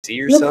See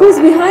yourself? Look who's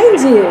behind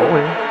you.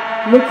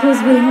 Oh, Look who's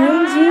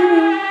behind you.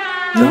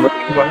 I'm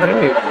looking behind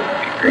me.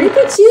 Great. Look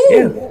at you.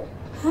 Yeah.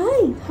 Hi,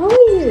 how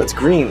are you? That's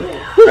green.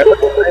 Right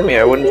behind me.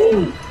 I wouldn't.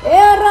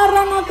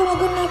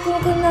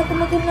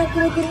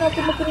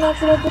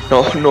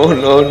 No, no,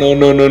 no, no,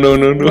 no, no, no,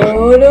 no, no.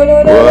 No.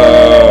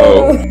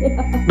 Wow.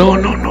 No,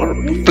 no, no.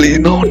 Please,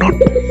 no, no.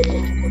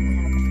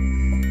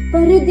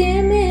 पर्दे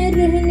में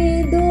रहने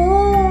दो.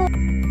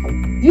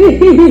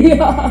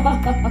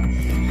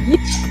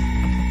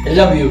 I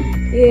love you.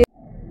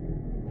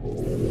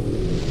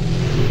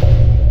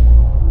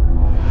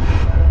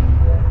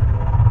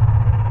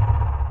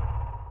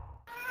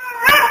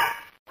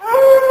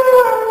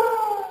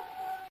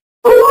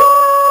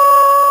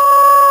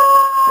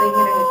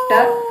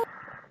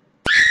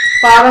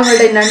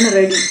 പാവങ്ങളുടെ നണ്ണ്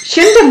ready.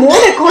 എന്റെ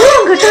മോനെ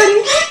കൊള്ളാം കേട്ടാടി.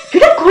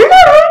 ഇവിടെ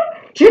കൊള്ളാടേ.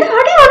 ഇവിടെ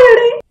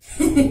അടിപൊളിയാടേ.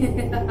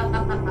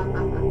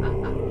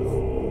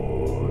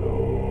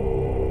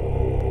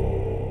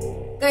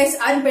 ഗൈസ്,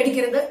 ആരും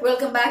പേടിക്കരുത്.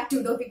 Welcome back to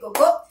ഡോപ്പി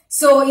coco.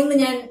 So ഇന്ന്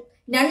ഞാൻ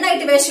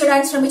നന്നായിട്ട്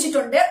വേഷമിടാൻ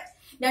ശ്രമിച്ചിട്ടുണ്ട്.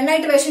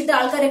 നന്നായിട്ട് വേഷിട്ട്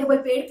ആൾക്കാരൊക്കെ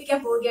പോയി പേടിപ്പിക്കാൻ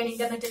പോവുകയാണ്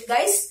ഇന്റർനെറ്റിൽ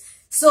ഗൈസ്.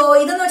 സോ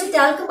ഇതെന്ന് വെച്ചാൽ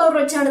ടാൽക്കം പൗഡർ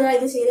വെച്ചാണ്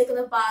ഇത്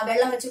ചെയ്തേക്കുന്നത്.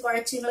 വെള്ളം വെച്ച്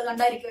കുഴച്ച് നിങ്ങൾ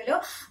കണ്ടായിരിക്കുമല്ലോ.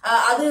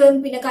 അത്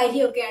പിന്നെ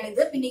കരിയൊക്കെയാണ്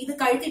ഇത്. പിന്നെ ഇത്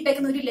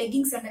കഴുത്തിട്ടേക്കുന്ന ഒരു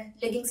ലെഗിങ്സ് ആണ്.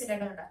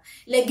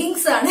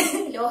 ലെഗിങ്സ് ആണ്,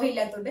 ലോഹം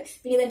ഇല്ലാത്തതുകൊണ്ട്.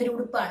 പിന്നെ ഇതെന്റെ ഒരു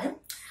ഉടുപ്പാണ്.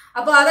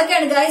 അപ്പൊ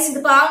അതൊക്കെയാണ് ഗൈസ്. ഇത്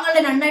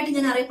പാവങ്ങളുടെ നന്നായിട്ട്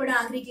ഞാൻ അറിയപ്പെടാൻ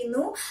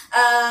ആഗ്രഹിക്കുന്നു.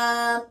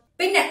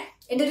 പിന്നെ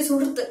എന്റെ ഒരു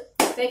സുഹൃത്ത്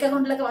ഫേക്ക്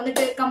അക്കൗണ്ടിലൊക്കെ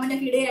വന്നിട്ട് കമന്റ്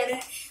ഒക്കെ ഇടുകയാണ്.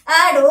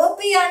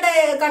 ഡോപ്പിയാണ്ട്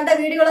കണ്ട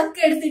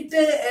വീഡിയോകളൊക്കെ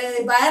എടുത്തിട്ട്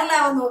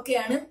വൈറലാവാൻ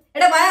നോക്കുകയാണ്.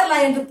 എടാ,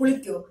 വൈറലായ എന്ത്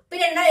പുളിക്കോ?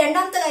 പിന്നെ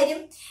രണ്ടാമത്തെ കാര്യം,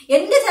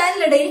 എന്റെ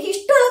ചാനലിടെ എനിക്ക്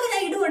ഇഷ്ടമുള്ളതൊക്കെ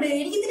ഞാൻ ഇടുകൊണ്ട്.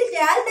 എനിക്ക് ഇതിന്റെ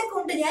ടാലന്റ് ഒക്കെ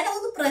ഉണ്ട്. ഞാൻ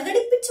അതൊന്ന്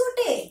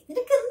പ്രകടിപ്പിച്ചോട്ടെ.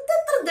 നിനക്ക്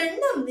എന്തത്ര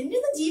ദണ്ണം? നിന്നെ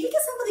ഒന്ന്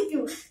ജീവിക്കാൻ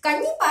സമ്മതിക്കൂ.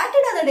 കഞ്ഞി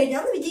പാട്ടിടാതെ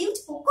ഞാൻ ഒന്ന്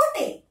ജീവിച്ച്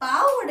പൊക്കോട്ടെ.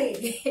 പാവോടെ.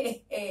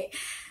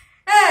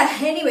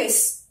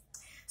 എനിവേസ്,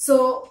 സോ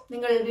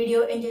നിങ്ങൾ വീഡിയോ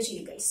എൻജോയ്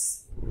ചെയ്യൂ ഗൈസ്.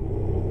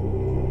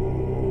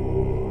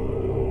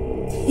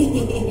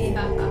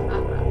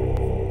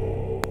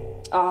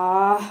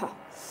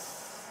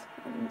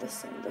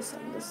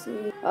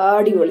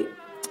 അടിപൊളി.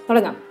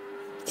 തുടങ്ങാം.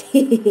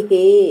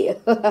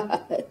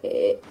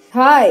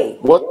 Hi.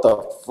 What the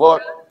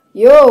fuck?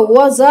 Yo,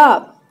 what's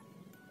up?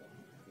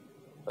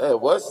 Hey,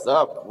 what's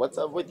up? What's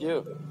up with you?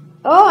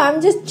 Oh, I'm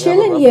just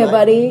chilling here,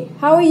 buddy.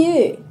 How are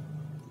you?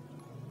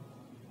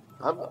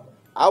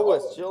 I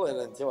was chilling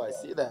until I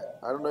see that.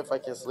 I don't know if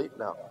I can sleep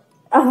now.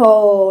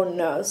 Oh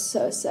no,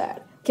 so sad.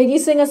 Can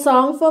you sing a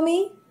song for me?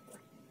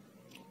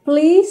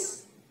 Please?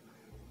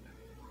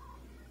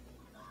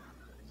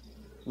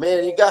 Man,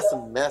 you got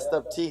some messed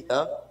up teeth,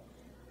 huh?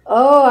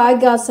 Oh, I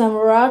got some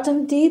rotten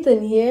teeth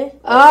in here.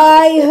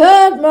 I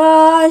hurt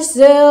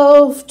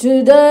myself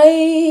today.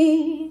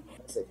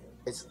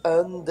 It's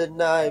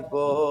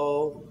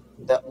undeniable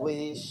that we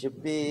should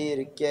be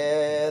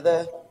together.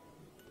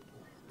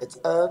 It's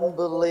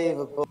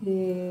unbelievable.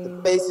 The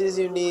faces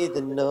you need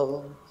to know.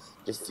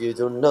 If you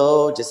don't know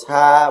just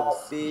how I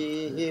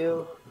feel,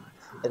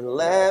 and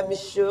let me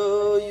show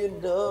you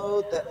know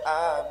that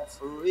I'm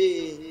for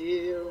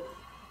real.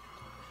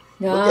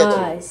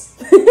 Nice.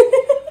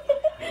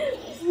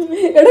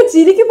 എടാ,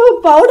 ചിരിക്കുമ്പോ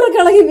powder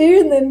കളകി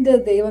വീഴുന്നു എന്റെ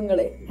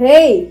ദൈവങ്ങളെ.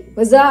 Hey,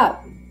 what's up?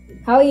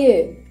 How are you?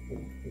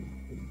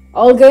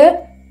 All good?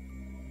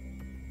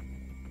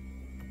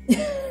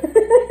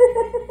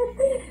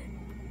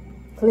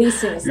 Please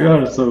sing a song. You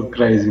are so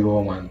crazy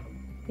woman.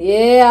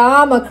 Yeah,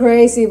 I'm a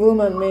crazy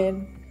woman, man.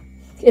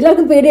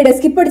 എല്ലാവർക്കും പേടിയുടെ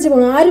skip അടിച്ച്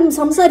പോകണം. ആരും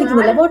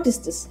സംസാരിക്കുന്നില്ല. What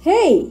is this?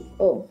 Hey.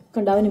 ഓ,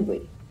 കണ്ടവനും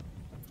പോയി.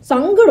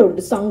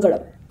 സങ്കടമുണ്ട്,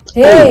 സങ്കടം.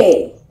 Hey,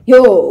 yo,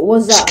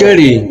 what's up?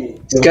 Scary.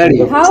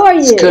 How are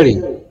you? Scary.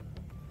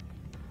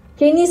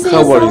 Can you sing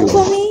How a are song you?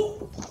 for me?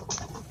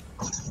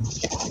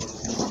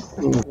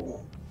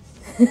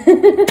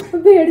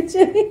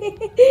 പേടിച്ചു.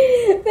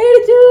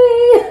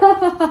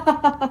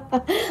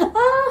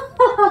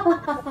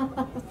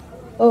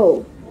 Oh.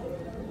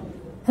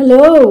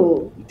 Hello.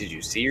 Did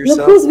you see yourself?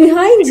 Look who's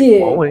behind you.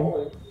 Glowing.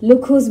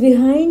 Look who's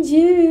behind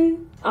you.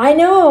 I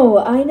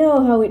know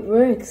how it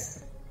works.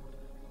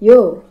 Yo,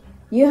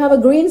 you have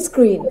a green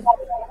screen.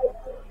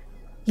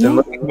 I'm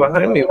looking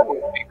behind me.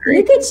 Great.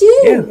 Look at you.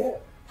 Yeah.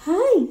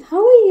 Hi,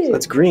 how are you?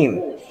 That's green.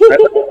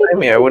 Right behind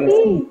me. I wouldn't.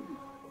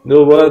 No,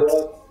 what?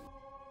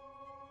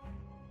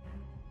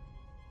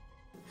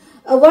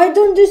 Why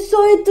don't you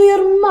show it to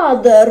your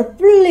mother?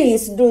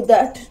 Please do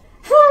that.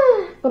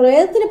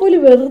 പ്രയത്നെ പോലെ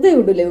വെറുതെ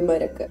വിടൂലേ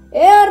ഇവന്മാരൊക്കെ.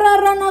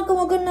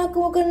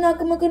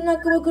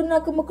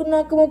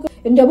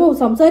 എന്റെ അമ്മ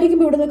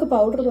സംസാരിക്കുമ്പോ ഇവിടെ നിന്നൊക്കെ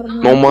powder പറഞ്ഞു.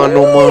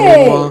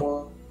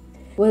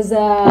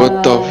 What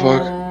the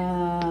fuck?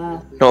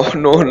 No.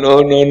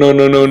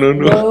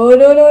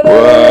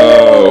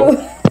 Wow.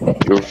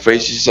 Your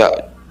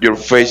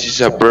face is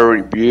a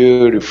very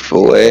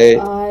beautiful, eh?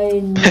 I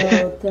know,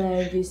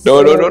 thank you so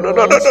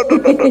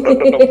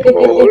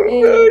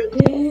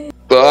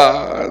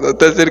No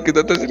te acerques.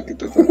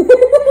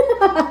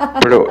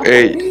 Pero,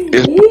 hey,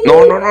 no.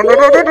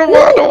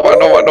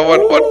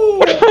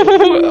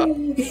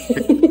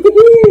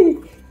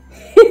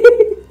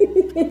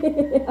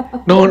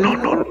 No,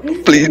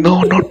 please, no.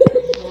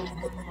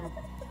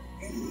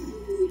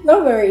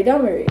 Don't worry,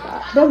 don't worry.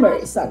 Don't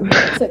worry, son.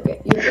 It's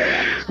okay. You go.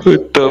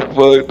 What the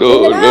fuck?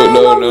 No, In the no, name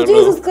no, of no,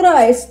 Jesus no.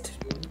 Christ,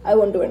 I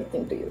won't do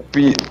anything to you.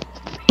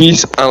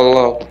 Peace and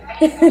love.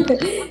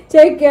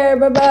 Take care.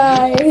 Bye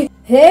bye.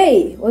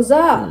 Hey, what's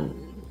up?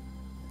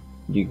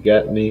 You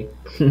got me.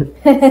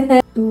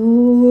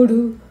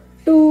 Doo-doo,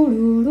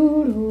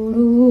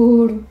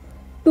 doo-doo-doo-doo-doo,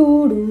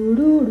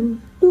 doo-doo-doo-doo,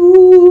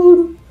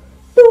 doo-doo,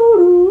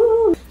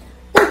 doo-doo.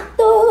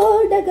 Ta-ta,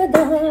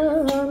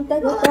 dagadam,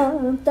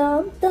 dagadam,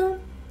 tam, tam.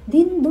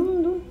 Din, dun,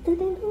 dun, da,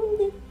 din, dun,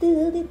 di, di,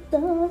 di,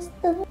 das,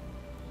 da.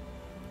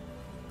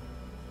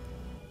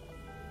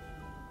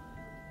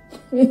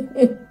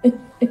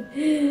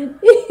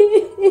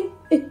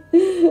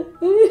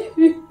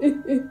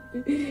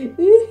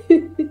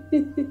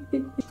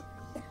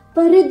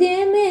 पर्दे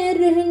में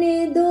रहने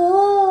दो,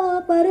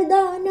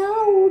 पर्दा ना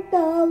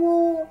उठाओ,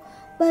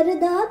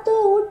 पर्दा तो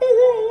उठ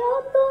गया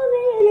तो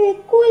मेरे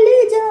खुल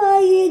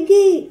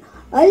जाएगी।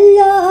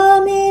 अल्लाह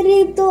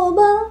मेरी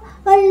तौबा,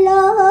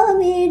 अल्लाह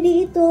मेरी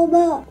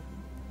तौबा।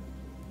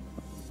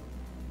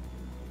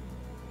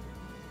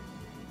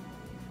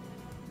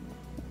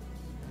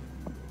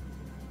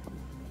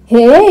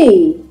 Hey,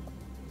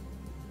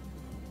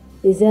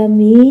 is that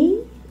me?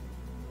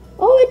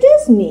 Oh, it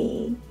is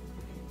me.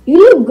 You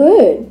look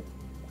good.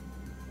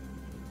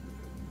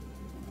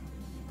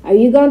 Are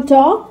you gonna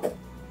talk?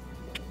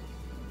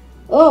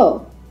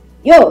 Oh,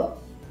 yo,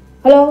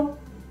 hello.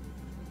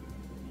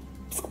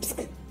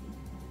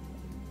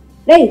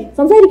 Hey,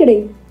 സംസാരിക്കടേ.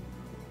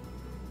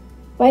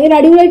 ഭയങ്കര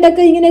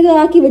അടിപൊളിയായിട്ടൊക്കെ ഇങ്ങനെയൊക്കെ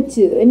ആക്കി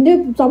വെച്ച് എന്റെ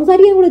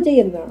സംസാരിക്കാൻ കൂടെ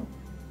ചെയ്യുന്ന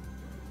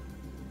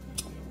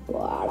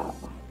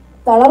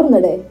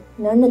തളർന്നടേ.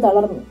 നണ്ണ്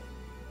തളർന്നു.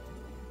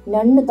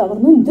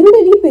 ഇതിലൂടെ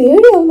എനിക്ക്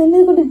പേടിയാവുന്നു എന്നെ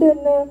കണ്ടിട്ട്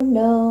തന്നെ.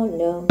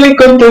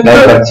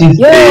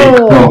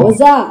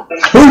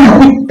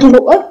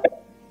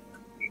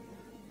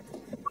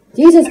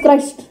 Jesus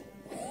Christ.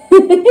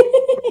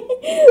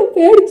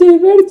 പേടിച്ച്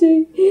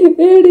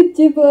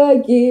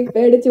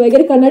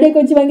ഭയങ്കര കണ്ണടയൊക്കെ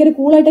വെച്ച് ഭയങ്കര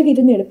കൂളായിട്ടൊക്കെ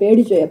ഇരുന്നാണ്.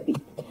 പേടിച്ചു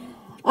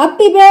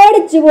അപ്പി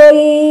പേടിച്ചു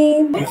പോയി.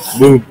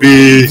 1, 2,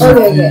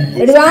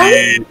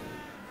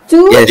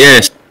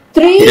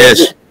 3. Yes.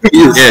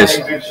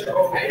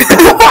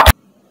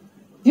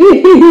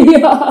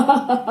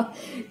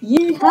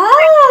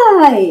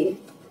 Hi.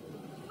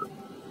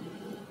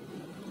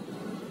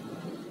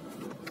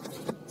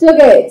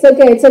 It's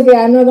okay.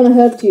 I'm not gonna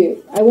hurt you.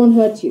 I won't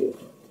hurt you.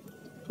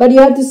 But you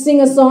have to sing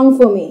a song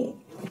for me.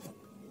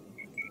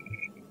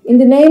 In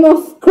the name of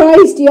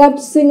Christ, you have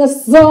to sing a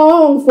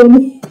song for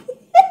me.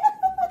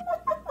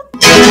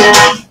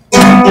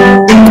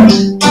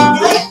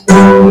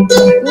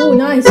 Oh,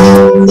 nice.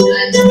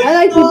 I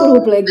like people who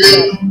play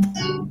guitar.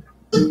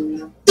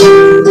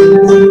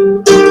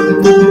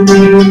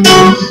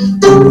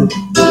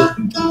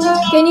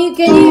 Can you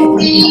sing a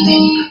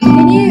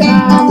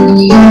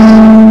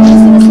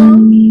song?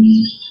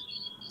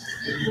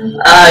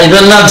 I do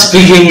not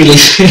speak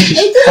English.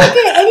 It's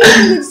okay, any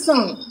language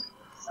song.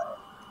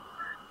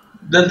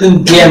 No te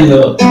entiendo.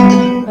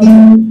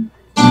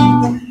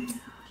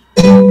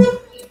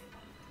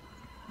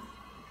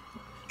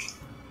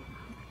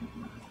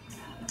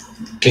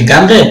 ¿Que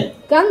cante?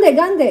 Cante.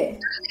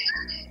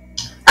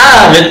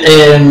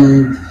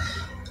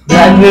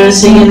 Like we're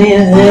singing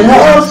in the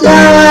of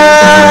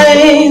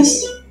lies.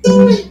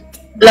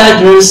 Like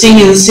we're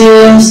singing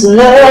songs to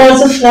learn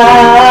to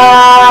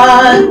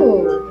fly.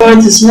 For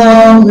this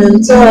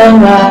moment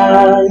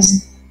arise.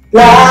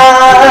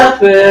 Like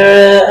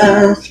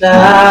we're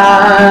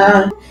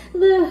fly.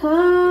 The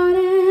heart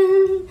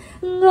and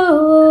go.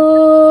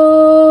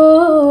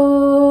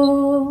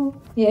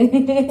 Yeah.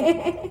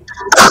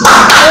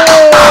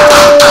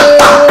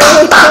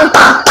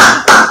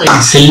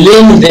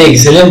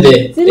 Excelente.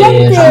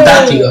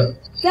 Fantástico.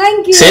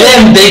 Thank you.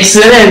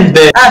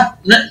 Excelente.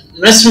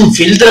 ¿No es un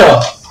filtro?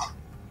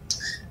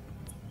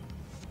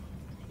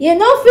 Yeah,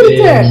 no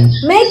filter.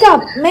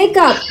 Makeup.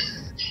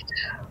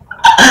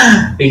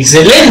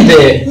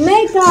 Excelente.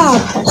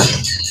 Makeup.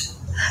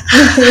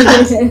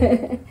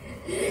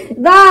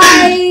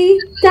 Bye.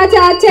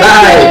 Ta-ta, take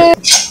care.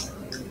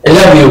 I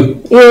love you.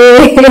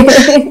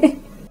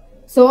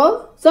 So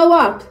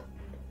what?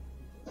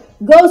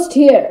 Ghost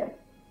here.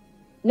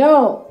 No.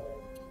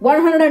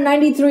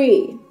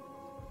 193.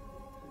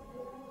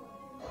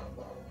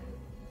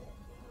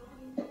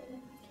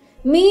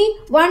 Me,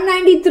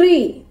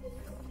 193.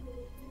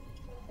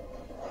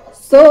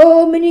 So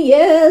many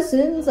years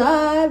since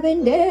I've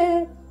been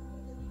dead.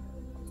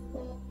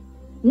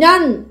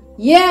 None.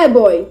 Yeah,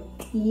 boy.